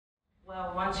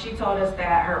Well, once she told us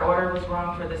that her order was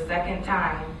wrong for the second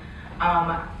time,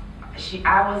 I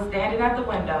was standing at the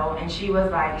window, and she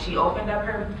was like, she opened up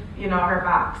her, her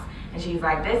box, and she's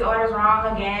like, this order's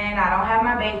wrong again. I don't have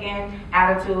my bacon,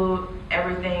 attitude,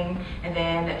 everything. And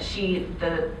then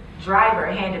the driver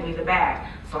handed me the bag,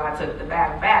 so I took the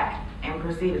bag back and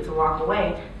proceeded to walk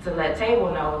away to let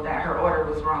table know that her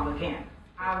order was wrong again.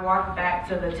 I walked back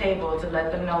to the table to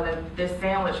let them know that this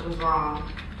sandwich was wrong.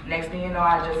 Next thing you know,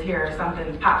 I just hear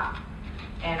something pop.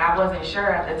 And I wasn't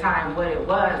sure at the time what it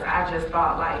was. I just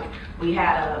thought like we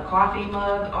had a coffee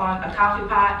pot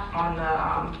on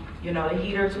the, the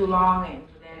heater too long. And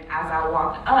then as I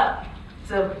walked up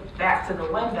back to the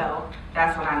window,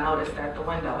 that's when I noticed that the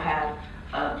window had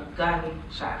a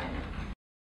gunshot in it.